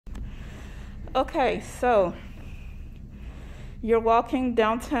Okay, so you're walking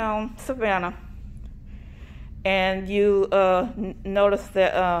downtown Savannah, and you notice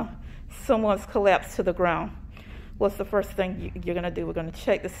that someone's collapsed to the ground. What's the first thing you're going to do? We're going to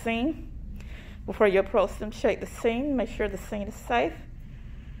check the scene. Before you approach them, check the scene. Make sure the scene is safe.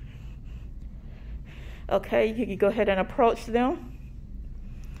 Okay, you go ahead and approach them.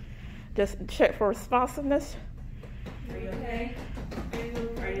 Just check for responsiveness. Are you okay?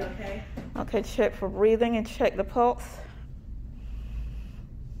 Are you okay? Okay, check for breathing and check the pulse.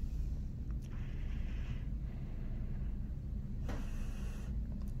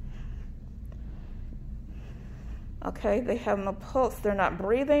 Okay, they have no pulse, they're not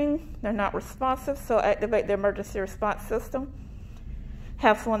breathing, they're not responsive, so activate the emergency response system.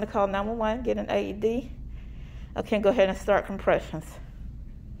 Have someone to call 911, get an AED. Okay, go ahead and start compressions.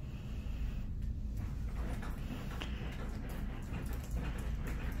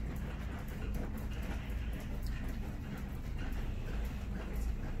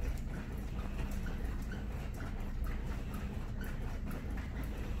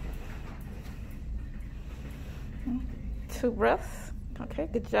 Two breaths. Okay,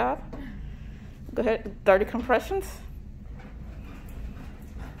 good job. Go ahead, 30 compressions.